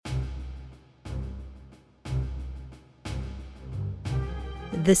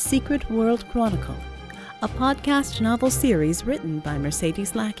The Secret World Chronicle, a podcast novel series written by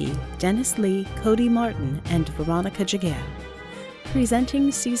Mercedes Lackey, Dennis Lee, Cody Martin, and Veronica Giguere.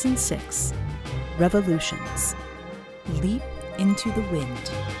 Presenting Season 6, Revolutions. Leap into the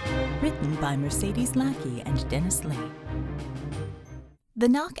Wind. Written by Mercedes Lackey and Dennis Lee. The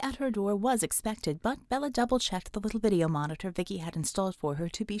knock at her door was expected, but Bella double-checked the little video monitor Vicky had installed for her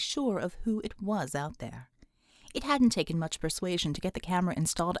to be sure of who it was out there. It hadn't taken much persuasion to get the camera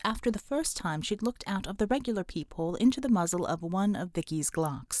installed after the first time she'd looked out of the regular peephole into the muzzle of one of Vicky's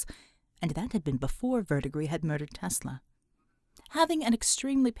Glocks, and that had been before Verdigris had murdered Tesla. Having an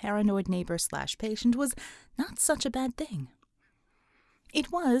extremely paranoid neighbor/patient was not such a bad thing.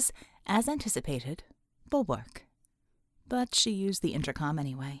 It was, as anticipated, Bulwark. But she used the intercom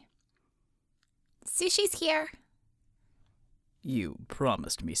anyway. "Sushi's here." "You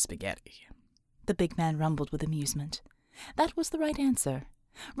promised me spaghetti," the big man rumbled with amusement. That was the right answer.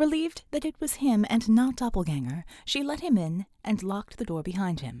 Relieved that it was him and not Doppelganger, she let him in and locked the door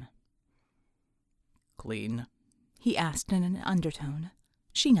behind him. "Clean?" he asked in an undertone.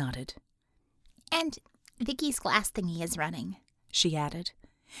 She nodded. "And Vicky's glass thingy is running," she added.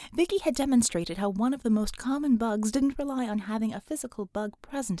 Vicky had demonstrated how one of the most common bugs didn't rely on having a physical bug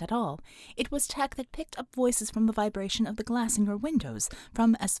present at all. It was tech that picked up voices from the vibration of the glass in your windows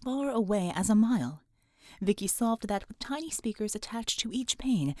from as far away as a mile. Vicky solved that with tiny speakers attached to each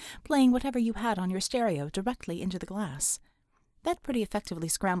pane, playing whatever you had on your stereo directly into the glass. That pretty effectively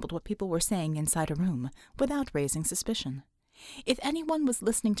scrambled what people were saying inside a room, without raising suspicion. If anyone was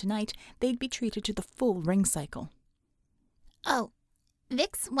listening tonight, they'd be treated to the full ring cycle. "Oh,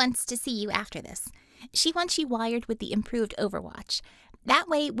 Vix wants to see you after this. She wants you wired with the improved Overwatch. That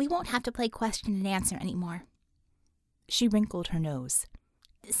way we won't have to play question and answer anymore." She wrinkled her nose.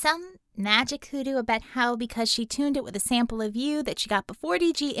 "Some magic hoodoo about how because she tuned it with a sample of you that she got before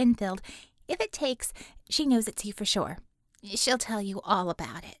DG infilled, if it takes, she knows it's you for sure. She'll tell you all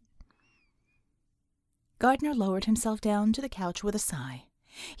about it." Gardner lowered himself down to the couch with a sigh.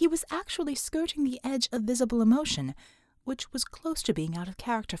 He was actually skirting the edge of visible emotion, which was close to being out of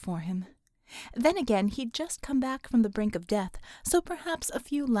character for him. Then again, he'd just come back from the brink of death, so perhaps a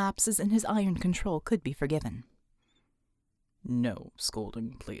few lapses in his iron control could be forgiven. "No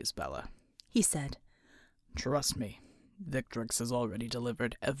scolding, please, Bella," he said. "Trust me, Victrix has already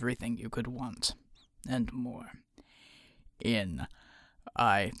delivered everything you could want, and more.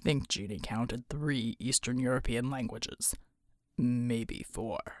 I think Jeannie counted 3 Eastern European languages. Maybe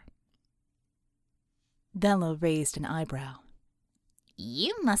 4. Bella raised an eyebrow.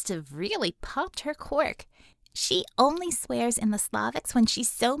 "You must have really popped her cork. She only swears in the Slavics when she's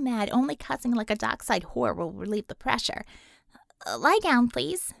so mad only cussing like a dockside whore will relieve the pressure. Lie down,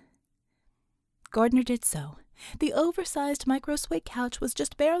 please." Gardner did so. The oversized micro-suede couch was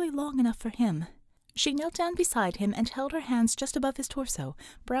just barely long enough for him. She knelt down beside him and held her hands just above his torso,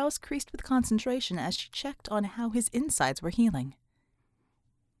 brows creased with concentration as she checked on how his insides were healing.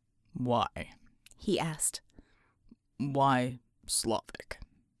 "Why?" he asked. "Why Slavic?"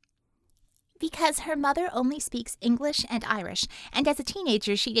 "Because her mother only speaks English and Irish, and as a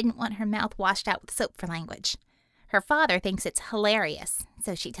teenager she didn't want her mouth washed out with soap for language. Her father thinks it's hilarious,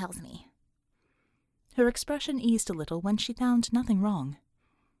 so she tells me." Her expression eased a little when she found nothing wrong.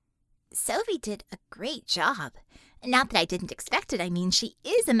 "Sophie did a great job. Not that I didn't expect it, I mean, she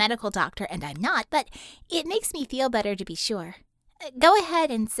is a medical doctor and I'm not, but it makes me feel better to be sure. Go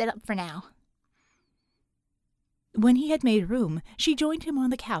ahead and sit up for now." When he had made room, she joined him on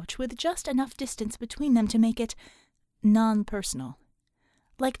the couch with just enough distance between them to make it non-personal,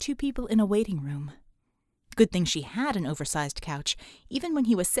 like 2 people in a waiting room. Good thing she had an oversized couch. Even when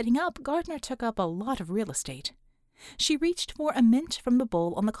he was sitting up, Gardner took up a lot of real estate. She reached for a mint from the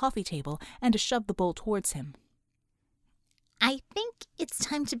bowl on the coffee table and shoved the bowl towards him. "I think it's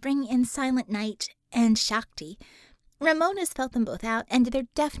time to bring in Silent Night and Shakti. Ramona's felt them both out, and they're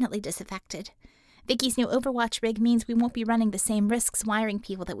definitely disaffected. Vicky's new Overwatch rig means we won't be running the same risks wiring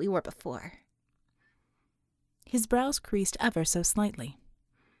people that we were before." His brows creased ever so slightly.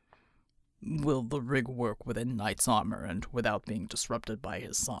 "Will the rig work within Knight's armor and without being disrupted by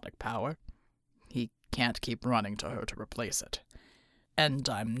his sonic power? He can't keep running to her to replace it. And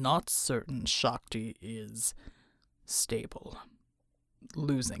I'm not certain Shakti is stable.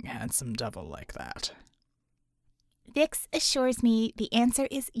 Losing handsome devil like that." Vix assures me the answer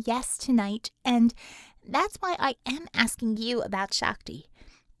is yes tonight, and that's why I am asking you about Shakti.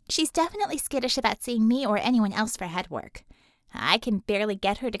 She's definitely skittish about seeing me or anyone else for head work. I can barely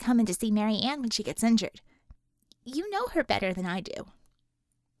get her to come in to see Mary Ann when she gets injured. You know her better than I do."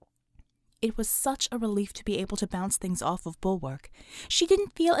 It was such a relief to be able to bounce things off of Bulwark. She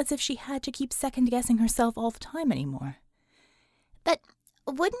didn't feel as if she had to keep second-guessing herself all the time anymore. But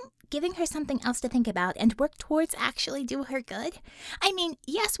wouldn't giving her something else to think about and work towards actually do her good? I mean,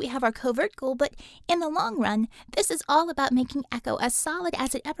 yes, we have our covert goal, but in the long run, this is all about making Echo as solid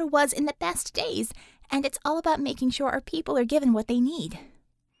as it ever was in the best days, and it's all about making sure our people are given what they need.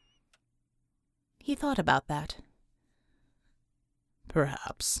 He thought about that.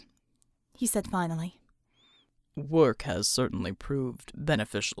 Perhaps, he said finally. Work has certainly proved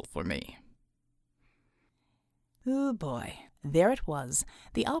beneficial for me. Oh boy, there it was,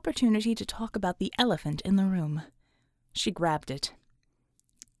 the opportunity to talk about the elephant in the room. She grabbed it.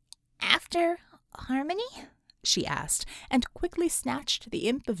 After Harmony? She asked, and quickly snatched the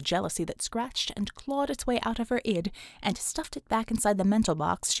imp of jealousy that scratched and clawed its way out of her id and stuffed it back inside the mental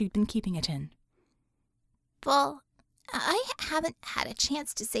box she'd been keeping it in. Well, I haven't had a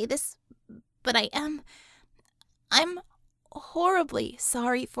chance to say this, but I'm horribly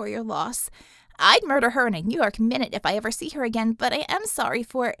sorry for your loss. I'd murder her in a New York minute if I ever see her again, but I am sorry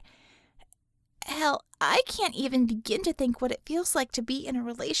for... Hell, I can't even begin to think what it feels like to be in a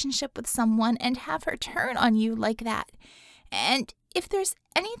relationship with someone and have her turn on you like that. And if there's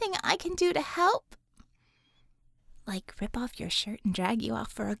anything I can do to help... Like rip off your shirt and drag you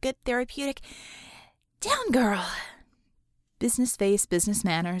off for a good therapeutic... Down, girl! Business face, business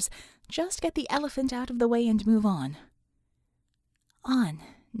manners. Just get the elephant out of the way and move on. On,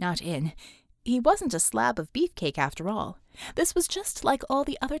 not in. He wasn't a slab of beefcake after all. This was just like all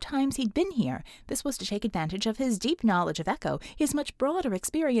the other times he'd been here. This was to take advantage of his deep knowledge of Echo, his much broader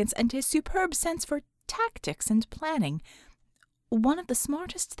experience, and his superb sense for tactics and planning. One of the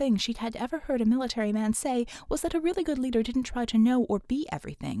smartest things she'd had ever heard a military man say was that a really good leader didn't try to know or be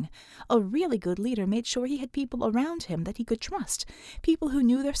everything. A really good leader made sure he had people around him that he could trust, people who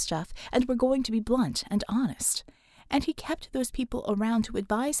knew their stuff and were going to be blunt and honest. And he kept those people around to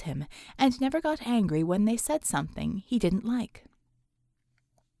advise him, and never got angry when they said something he didn't like.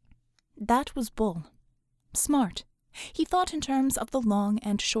 That was Bull. Smart. He thought in terms of the long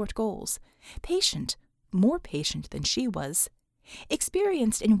and short goals. Patient, more patient than she was.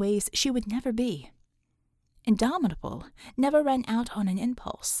 Experienced in ways she would never be. Indomitable, never ran out on an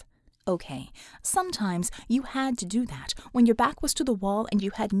impulse. Okay, sometimes you had to do that when your back was to the wall and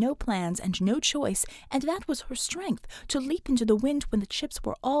you had no plans and no choice, and that was her strength, to leap into the wind when the chips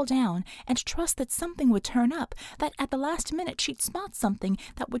were all down and trust that something would turn up, that at the last minute she'd spot something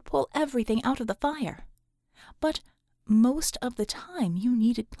that would pull everything out of the fire. But most of the time you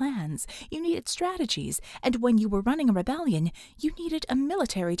needed plans, you needed strategies, and when you were running a rebellion, you needed a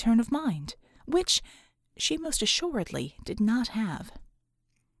military turn of mind, which she most assuredly did not have.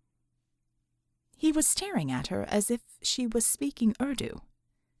 He was staring at her as if she was speaking Urdu.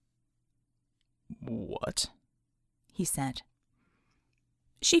 What? He said.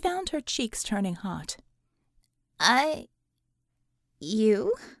 She found her cheeks turning hot.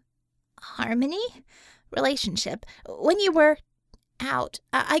 You? Harmony? Relationship. When you were out,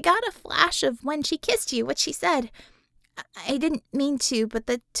 I got a flash of when she kissed you, what she said. I didn't mean to, but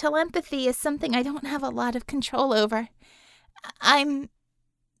the telepathy is something I don't have a lot of control over. I'm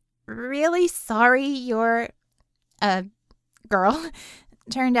really sorry your, girl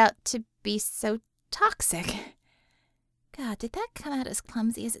turned out to be so toxic. God, did that come out as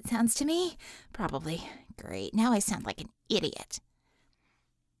clumsy as it sounds to me? Probably. Great, now I sound like an idiot.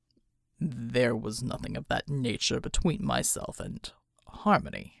 There was nothing of that nature between myself and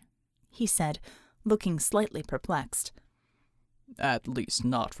Harmony, he said, looking slightly perplexed. At least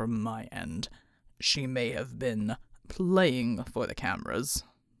not from my end. She may have been playing for the cameras,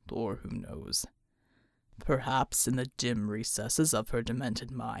 or who knows. Perhaps in the dim recesses of her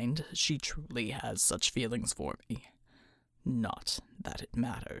demented mind, she truly has such feelings for me. Not that it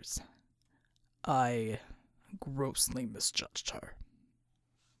matters. I grossly misjudged her.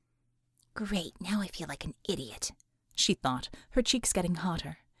 Great, now I feel like an idiot, she thought, her cheeks getting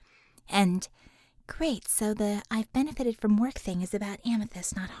hotter. And great, so the I've benefited from work thing is about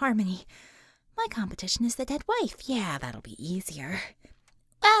Amethyst, not Harmony. My competition is the dead wife. Yeah, that'll be easier.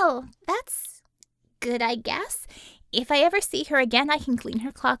 Well, that's good, I guess. If I ever see her again, I can clean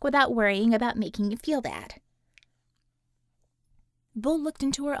her clock without worrying about making you feel bad. Bull looked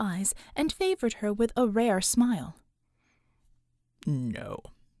into her eyes and favored her with a rare smile. No,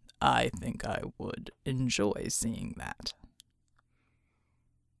 I think I would enjoy seeing that.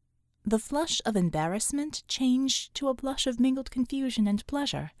 The flush of embarrassment changed to a blush of mingled confusion and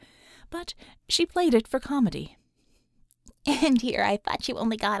pleasure, but she played it for comedy. And here I thought you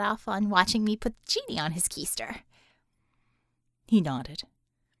only got off on watching me put the genie on his keister. He nodded.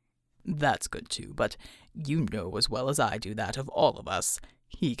 That's good too, but you know as well as I do that of all of us,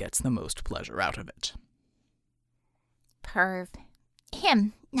 he gets the most pleasure out of it. Perv.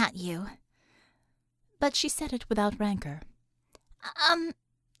 Him, not you. But she said it without rancor.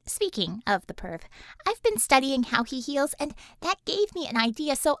 Speaking of the perv, I've been studying how he heals, and that gave me an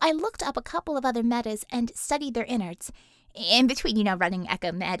idea, so I looked up a couple of other metas and studied their innards. In between, running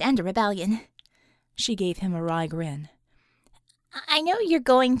Echo Med and a rebellion. She gave him a wry grin. I know you're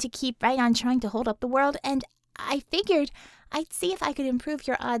going to keep right on trying to hold up the world, and I figured I'd see if I could improve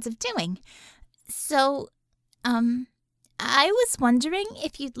your odds of doing. So, I was wondering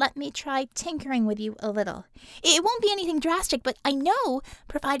if you'd let me try tinkering with you a little. It won't be anything drastic, but I know,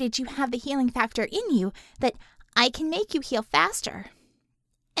 provided you have the healing factor in you, that I can make you heal faster.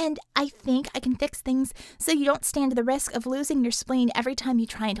 And I think I can fix things so you don't stand the risk of losing your spleen every time you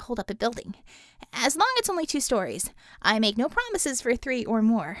try and hold up a building. As long as it's only 2 stories. I make no promises for 3 or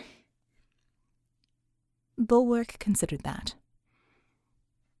more. Bulwark considered that.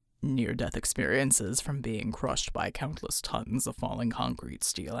 Near-death experiences from being crushed by countless tons of falling concrete,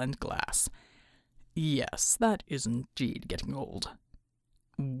 steel, and glass. Yes, that is indeed getting old.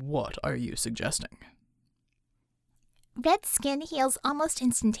 What are you suggesting? Red skin heals almost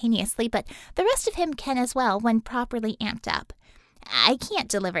instantaneously, but the rest of him can as well when properly amped up. I can't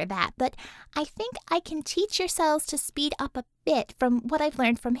deliver that, but I think I can teach your cells to speed up a bit from what I've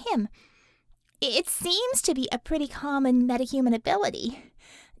learned from him. It seems to be a pretty common metahuman ability.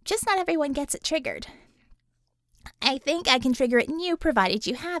 Just not everyone gets it triggered. I think I can trigger it in you, provided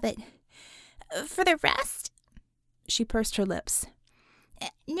you have it. For the rest... She pursed her lips.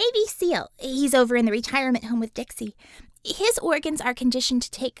 Navy SEAL. He's over in the retirement home with Dixie. His organs are conditioned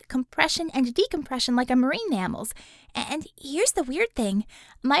to take compression and decompression like a marine mammal's. And here's the weird thing.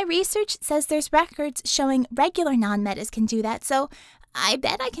 My research says there's records showing regular non-metas can do that, so I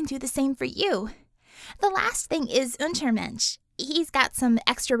bet I can do the same for you. The last thing is Untermensch. He's got some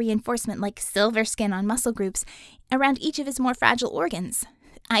extra reinforcement like silver skin on muscle groups around each of his more fragile organs.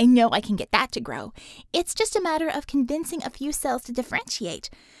 I know I can get that to grow. It's just a matter of convincing a few cells to differentiate.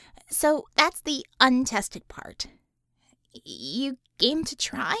 So that's the untested part. You game to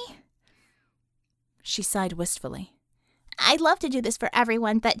try? She sighed wistfully. I'd love to do this for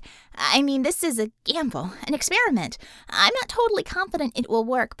everyone, but this is a gamble, an experiment. I'm not totally confident it will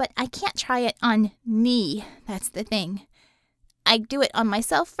work, but I can't try it on me. That's the thing. I'd do it on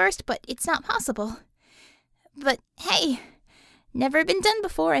myself first, but it's not possible. But hey, never been done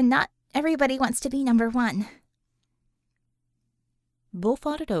before, and not everybody wants to be number 1. Bull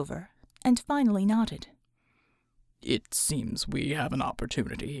thought it over, and finally nodded. It seems we have an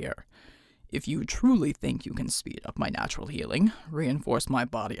opportunity here. If you truly think you can speed up my natural healing, reinforce my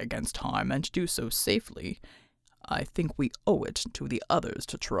body against harm, and do so safely, I think we owe it to the others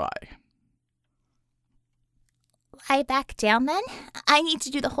to try. Lie back down, then? I need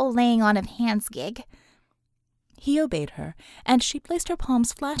to do the whole laying on of hands gig. He obeyed her, and she placed her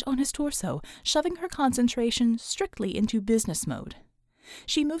palms flat on his torso, shoving her concentration strictly into business mode.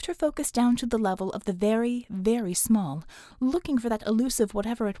 She moved her focus down to the level of the very, very small, looking for that elusive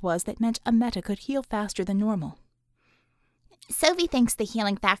whatever it was that meant a meta could heal faster than normal. Sophie thinks the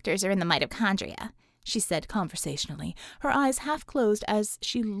healing factors are in the mitochondria, she said conversationally, her eyes half closed as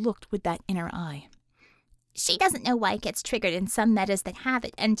she looked with that inner eye. She doesn't know why it gets triggered in some metas that have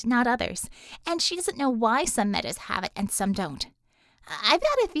it and not others, and she doesn't know why some metas have it and some don't. I've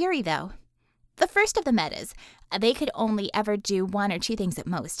got a theory, though. The first of the metas, they could only ever do 1 or 2 things at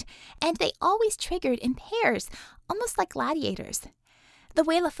most, and they always triggered in pairs, almost like gladiators. The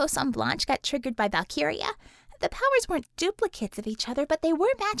way La Fausse Blanche got triggered by Valkyria, the powers weren't duplicates of each other, but they were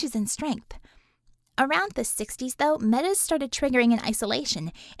matches in strength. Around the 60s, though, metas started triggering in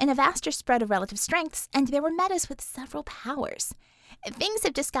isolation, in a vaster spread of relative strengths, and there were metas with several powers. Things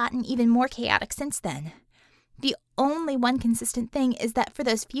have just gotten even more chaotic since then. The only one consistent thing is that for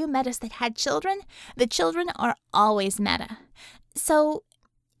those few metas that had children, the children are always meta. So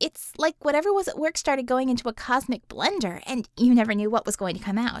it's like whatever was at work started going into a cosmic blender, and you never knew what was going to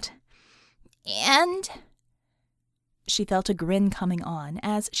come out. And... She felt a grin coming on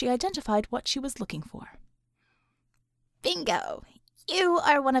as she identified what she was looking for. Bingo! You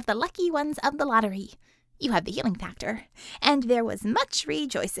are one of the lucky ones of the lottery. You have the healing factor, and there was much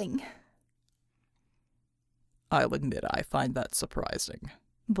rejoicing. I'll admit I find that surprising,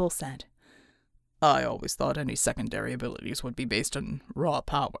 Bull said. I always thought any secondary abilities would be based on raw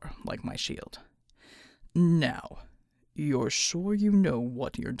power, like my shield. Now, you're sure you know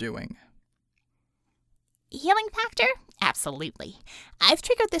what you're doing? Healing factor? Absolutely. I've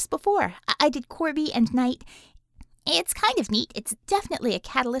triggered this before. I did Corby and Knight. It's kind of neat. It's definitely a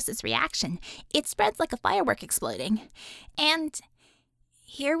catalysis reaction. It spreads like a firework exploding. And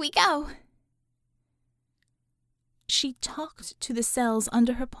here we go. She talked to the cells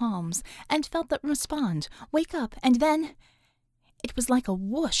under her palms and felt them respond, wake up, and then... It was like a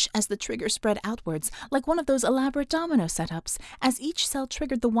whoosh as the trigger spread outwards, like one of those elaborate domino setups, as each cell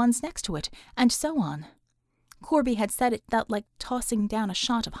triggered the ones next to it, and so on. Corby had said it felt like tossing down a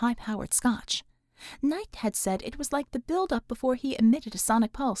shot of high-powered scotch. Knight had said it was like the build-up before he emitted a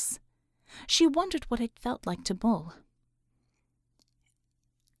sonic pulse. She wondered what it felt like to Bull.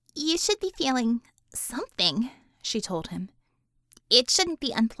 You should be feeling something, she told him. It shouldn't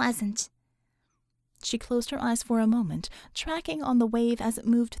be unpleasant. She closed her eyes for a moment, tracking on the wave as it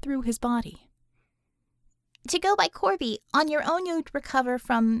moved through his body. To go by Corby, on your own you'd recover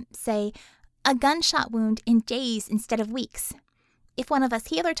from, say, a gunshot wound in days instead of weeks. If one of us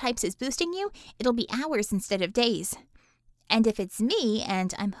healer types is boosting you, it'll be hours instead of days. And if it's me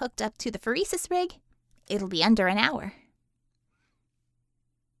and I'm hooked up to the pheresis rig, it'll be under an hour.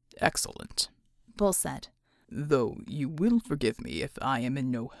 Excellent, Bull said. Though you will forgive me if I am in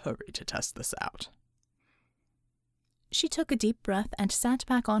no hurry to test this out. She took a deep breath and sat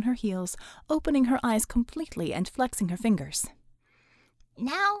back on her heels, opening her eyes completely and flexing her fingers.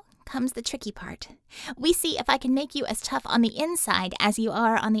 Now comes the tricky part. We see if I can make you as tough on the inside as you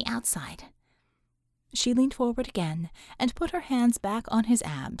are on the outside. She leaned forward again and put her hands back on his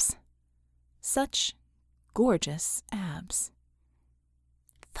abs. Such gorgeous abs.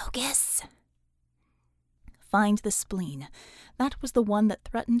 Focus. Find the spleen. That was the one that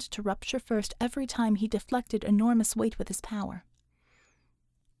threatened to rupture first every time he deflected enormous weight with his power.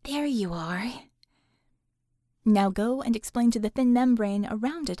 There you are. Now go and explain to the thin membrane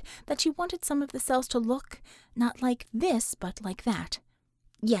around it that you wanted some of the cells to look not like this, but like that.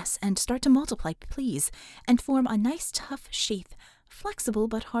 Yes, and start to multiply, please, and form a nice tough sheath, flexible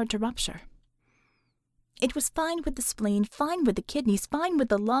but hard to rupture. It was fine with the spleen, fine with the kidneys, fine with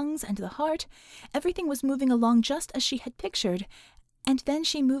the lungs and the heart. Everything was moving along just as she had pictured. And then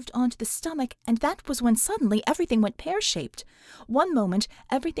she moved on to the stomach, and that was when suddenly everything went pear-shaped. One moment,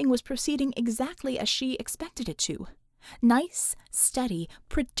 everything was proceeding exactly as she expected it to. Nice, steady,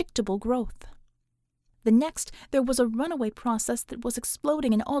 predictable growth. The next, there was a runaway process that was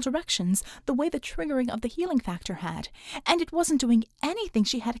exploding in all directions, the way the triggering of the healing factor had, and it wasn't doing anything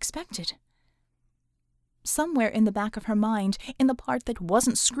she had expected. Somewhere in the back of her mind, in the part that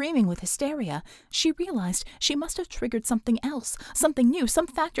wasn't screaming with hysteria, she realized she must have triggered something else, something new, some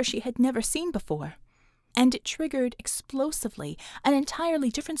factor she had never seen before. And it triggered explosively, an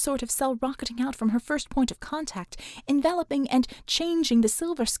entirely different sort of cell rocketing out from her first point of contact, enveloping and changing the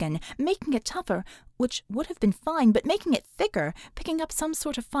silver skin, making it tougher, which would have been fine, but making it thicker, picking up some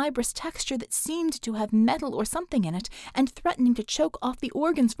sort of fibrous texture that seemed to have metal or something in it, and threatening to choke off the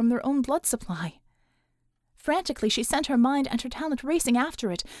organs from their own blood supply. Frantically, she sent her mind and her talent racing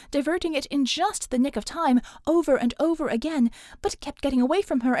after it, diverting it in just the nick of time, over and over again, but it kept getting away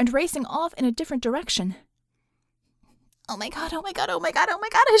from her and racing off in a different direction. Oh my god, oh my god, oh my god, oh my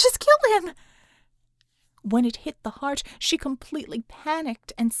god, I just killed him! When it hit the heart, she completely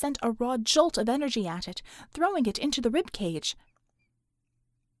panicked and sent a raw jolt of energy at it, throwing it into the rib cage.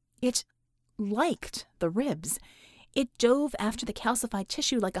 It liked the ribs. It dove after the calcified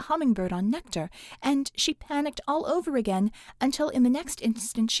tissue like a hummingbird on nectar, and she panicked all over again until in the next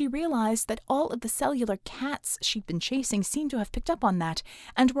instant she realized that all of the cellular cats she'd been chasing seemed to have picked up on that,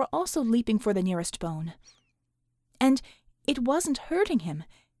 and were also leaping for the nearest bone. And it wasn't hurting him.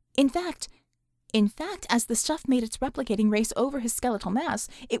 In fact, as the stuff made its replicating race over his skeletal mass,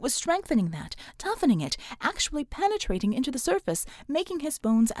 it was strengthening that, toughening it, actually penetrating into the surface, making his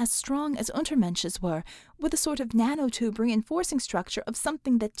bones as strong as Untermensch's were, with a sort of nanotube reinforcing structure of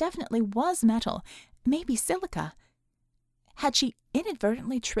something that definitely was metal, maybe silica. Had she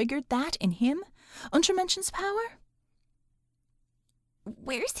inadvertently triggered that in him? Untermensch's power?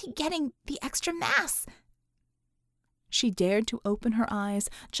 Where's he getting the extra mass? She dared to open her eyes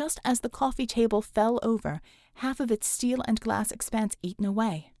just as the coffee table fell over, half of its steel and glass expanse eaten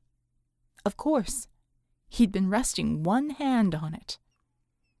away. Of course, he'd been resting one hand on it.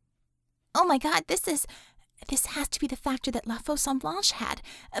 Oh my god, this has to be the factor that La Fausse Blanche had,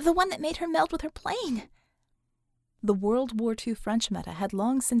 the one that made her meld with her plane. The World War II French meta had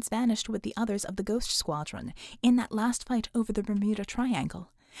long since vanished with the others of the Ghost Squadron in that last fight over the Bermuda Triangle,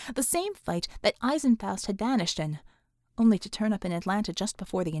 the same fight that Eisenfaust had vanished in, only to turn up in Atlanta just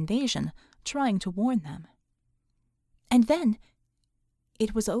before the invasion, trying to warn them. And then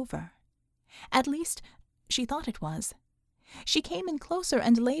it was over. At least, she thought it was. She came in closer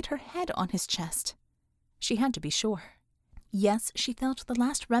and laid her head on his chest. She had to be sure. Yes, she felt the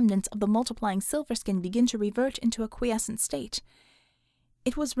last remnants of the multiplying silver skin begin to revert into a quiescent state.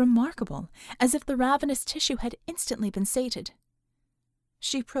 It was remarkable, as if the ravenous tissue had instantly been sated.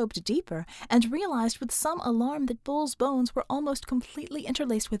 She probed deeper and realized with some alarm that Bull's bones were almost completely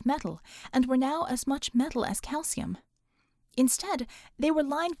interlaced with metal, and were now as much metal as calcium. Instead, they were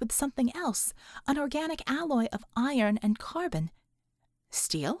lined with something else, an organic alloy of iron and carbon.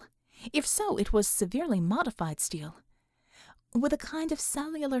 Steel? If so, it was severely modified steel. With a kind of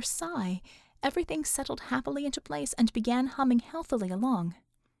cellular sigh, everything settled happily into place and began humming healthily along.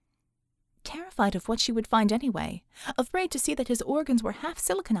 Terrified of what she would find anyway, afraid to see that his organs were half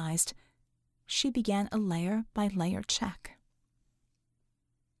siliconized, she began a layer-by-layer check.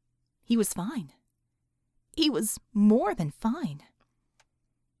 He was fine. He was more than fine.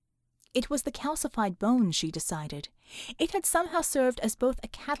 It was the calcified bone, she decided. It had somehow served as both a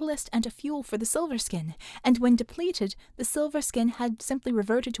catalyst and a fuel for the silver skin, and when depleted, the silver skin had simply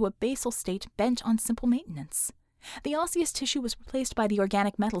reverted to a basal state bent on simple maintenance. The osseous tissue was replaced by the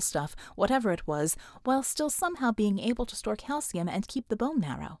organic metal stuff, whatever it was, while still somehow being able to store calcium and keep the bone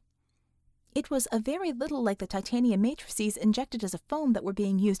marrow. It was a very little like the titanium matrices injected as a foam that were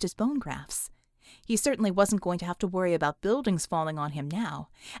being used as bone grafts. He certainly wasn't going to have to worry about buildings falling on him now.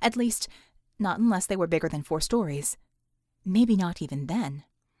 At least, not unless they were bigger than 4 stories. Maybe not even then.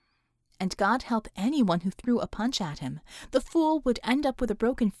 And God help anyone who threw a punch at him. The fool would end up with a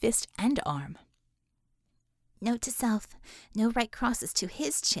broken fist and arm. Note to self, no right crosses to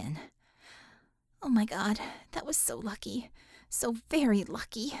his chin. Oh my God, that was so lucky. So very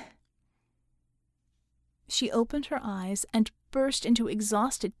lucky. She opened her eyes and burst into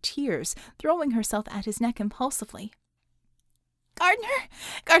exhausted tears, throwing herself at his neck impulsively.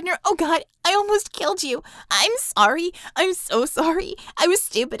 Gardner, oh God, I almost killed you. I'm sorry. I'm so sorry. I was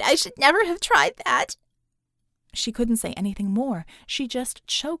stupid. I should never have tried that. She couldn't say anything more. She just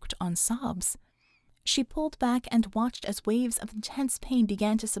choked on sobs. She pulled back and watched as waves of intense pain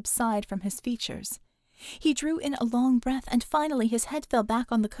began to subside from his features. He drew in a long breath, and finally his head fell back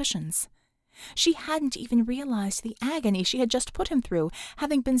on the cushions. She hadn't even realized the agony she had just put him through,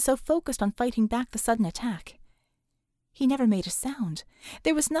 having been so focused on fighting back the sudden attack. He never made a sound.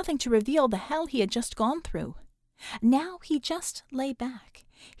 There was nothing to reveal the hell he had just gone through. Now he just lay back,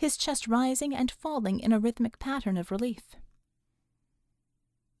 his chest rising and falling in a rhythmic pattern of relief.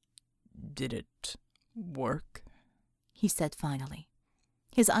 Did it work? He said finally.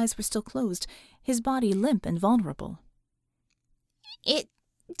 His eyes were still closed, his body limp and vulnerable. It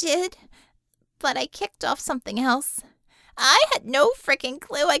did, but I kicked off something else. I had no frickin'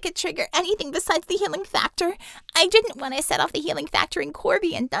 clue I could trigger anything besides the healing factor. I didn't when I set off the healing factor in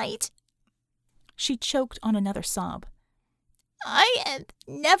Corby and Knight. She choked on another sob. I am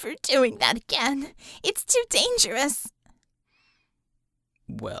never doing that again. It's too dangerous.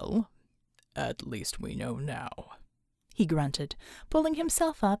 Well, at least we know now, he grunted, pulling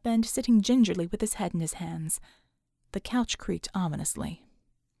himself up and sitting gingerly with his head in his hands. The couch creaked ominously.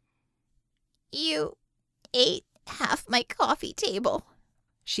 You ate half my coffee table,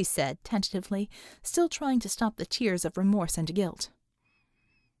 she said tentatively, still trying to stop the tears of remorse and guilt.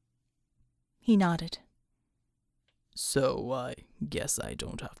 He nodded. So I guess I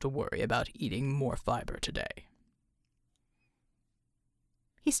don't have to worry about eating more fiber today.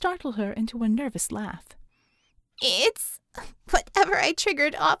 He startled her into a nervous laugh. It's whatever I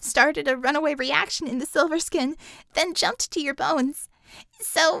triggered off started a runaway reaction in the silver skin, then jumped to your bones.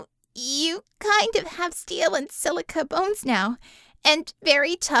 So you kind of have steel and silica bones now, and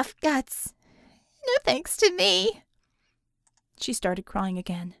very tough guts. No thanks to me. She started crying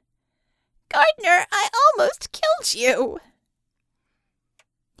again. Gardner, I almost killed you.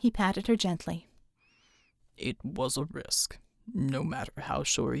 He patted her gently. It was a risk. No matter how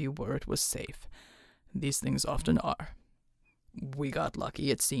sure you were it was safe. These things often are. We got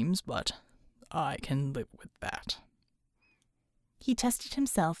lucky, it seems, but I can live with that. He tested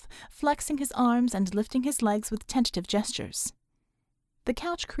himself, flexing his arms and lifting his legs with tentative gestures. The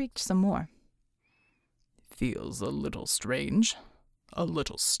couch creaked some more. Feels a little strange, a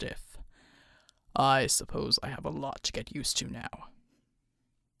little stiff. I suppose I have a lot to get used to now.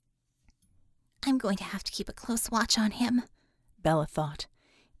 I'm going to have to keep a close watch on him, Bella thought.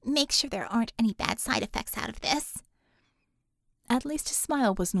 Make sure there aren't any bad side effects out of this. At least his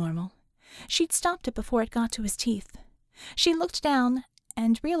smile was normal. She'd stopped it before it got to his teeth. She looked down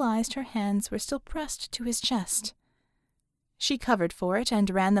and realized her hands were still pressed to his chest. She covered for it and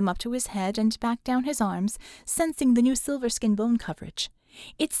ran them up to his head and back down his arms, sensing the new silver skin bone coverage.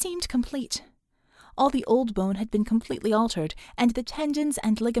 It seemed complete. All the old bone had been completely altered, and the tendons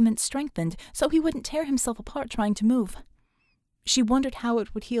and ligaments strengthened so he wouldn't tear himself apart trying to move. She wondered how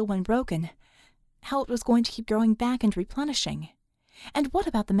it would heal when broken, how it was going to keep growing back and replenishing. And what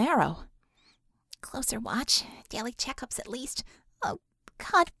about the marrow? Closer watch, daily checkups at least. Oh,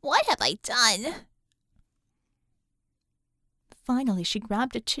 God, what have I done? Finally, she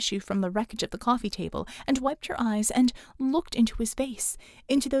grabbed a tissue from the wreckage of the coffee table and wiped her eyes and looked into his face,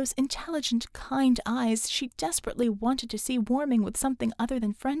 into those intelligent, kind eyes she desperately wanted to see warming with something other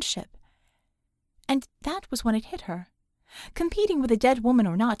than friendship. And that was when it hit her. Competing with a dead woman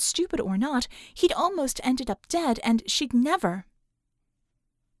or not, stupid or not, he'd almost ended up dead, and she'd never.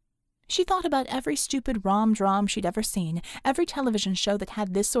 She thought about every stupid rom-drom she'd ever seen, every television show that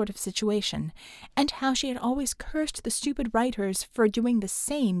had this sort of situation, and how she had always cursed the stupid writers for doing the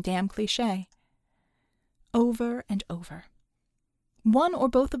same damn cliché. Over and over. One or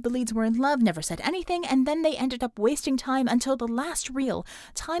both of the leads were in love, never said anything, and then they ended up wasting time until the last reel,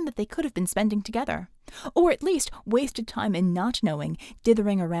 time that they could have been spending together. Or at least wasted time in not knowing,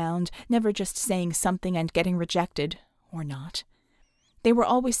 dithering around, never just saying something and getting rejected, or not. They were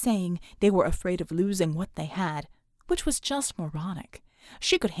always saying they were afraid of losing what they had, which was just moronic.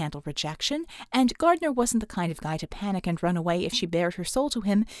 She could handle rejection, and Gardner wasn't the kind of guy to panic and run away if she bared her soul to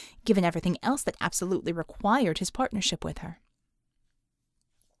him, given everything else that absolutely required his partnership with her.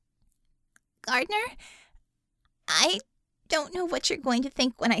 Gardner, I don't know what you're going to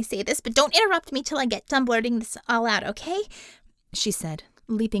think when I say this, but don't interrupt me till I get done blurting this all out, okay? She said,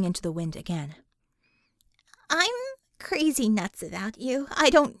 leaping into the wind again. I'm crazy nuts about you. I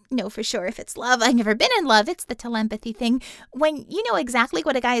don't know for sure if it's love. I've never been in love. It's the telepathy thing. When you know exactly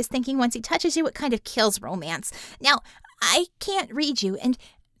what a guy is thinking once he touches you, it kind of kills romance. Now, I can't read you, and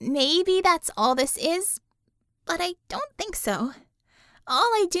maybe that's all this is, but I don't think so.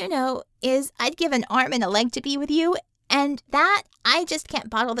 All I do know is I'd give an arm and a leg to be with you, and that I just can't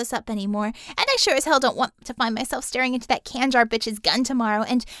bottle this up anymore. And I sure as hell don't want to find myself staring into that can-jar bitch's gun tomorrow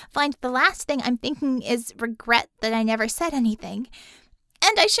and find the last thing I'm thinking is regret that I never said anything.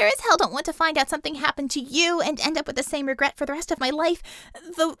 And I sure as hell don't want to find out something happened to you and end up with the same regret for the rest of my life.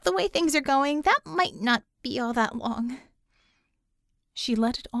 The way things are going, that might not be all that long. She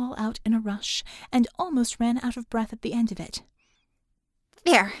let it all out in a rush and almost ran out of breath at the end of it.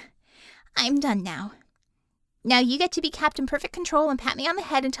 There. I'm done now. Now you get to be Captain Perfect Control and pat me on the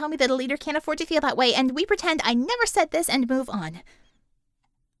head and tell me that a leader can't afford to feel that way, and we pretend I never said this and move on.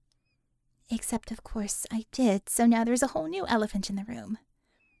 Except, of course, I did, so now there's a whole new elephant in the room.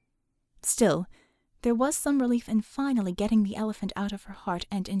 Still, there was some relief in finally getting the elephant out of her heart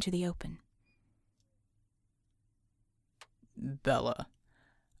and into the open. Bella,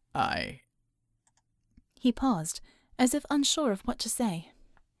 He paused, as if unsure of what to say.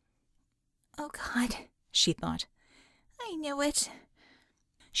 Oh, God, she thought. I knew it.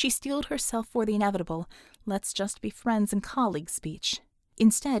 She steeled herself for the inevitable, let's just be friends and colleagues speech.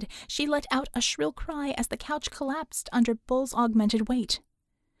 Instead, she let out a shrill cry as the couch collapsed under Bull's augmented weight.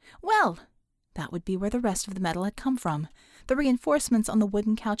 Well, that would be where the rest of the metal had come from, the reinforcements on the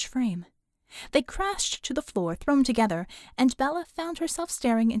wooden couch frame. They crashed to the floor, thrown together, and Bella found herself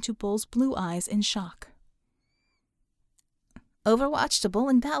staring into Bull's blue eyes in shock. Overwatch to Bull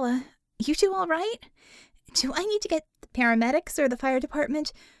and Bella. You two all right? Do I need to get the paramedics or the fire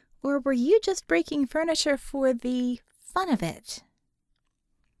department? Or were you just breaking furniture for the fun of it?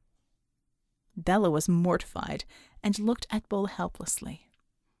 Bella was mortified and looked at Bull helplessly.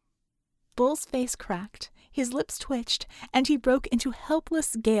 Bull's face cracked, his lips twitched, and he broke into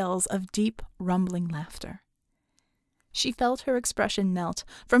helpless gales of deep, rumbling laughter. She felt her expression melt,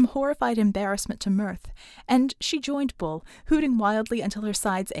 from horrified embarrassment to mirth, and she joined Bull, hooting wildly until her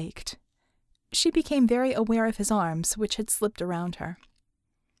sides ached. She became very aware of his arms, which had slipped around her.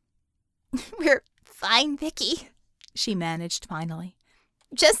 We're fine, Vicky, she managed finally.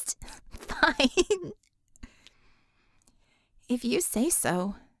 Just fine. If you say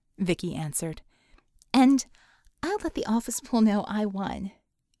so, Vicky answered. And I'll let the office pool know I won.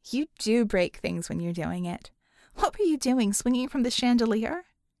 You do break things when you're doing it. What were you doing, swinging from the chandelier?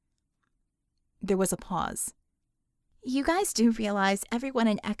 There was a pause. You guys do realize everyone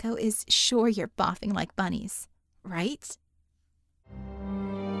in Echo is sure you're boffing like bunnies, right?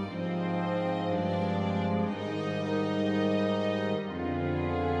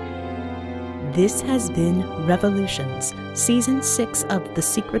 This has been Revolutions, Season 6 of The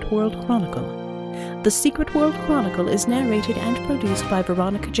Secret World Chronicle. The Secret World Chronicle is narrated and produced by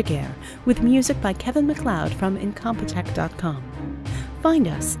Veronica Giguere, with music by Kevin MacLeod from Incompetech.com. Find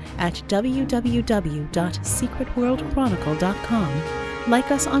us at www.secretworldchronicle.com,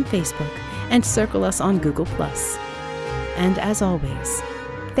 like us on Facebook, and circle us on Google+. And as always,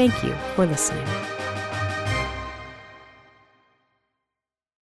 thank you for listening.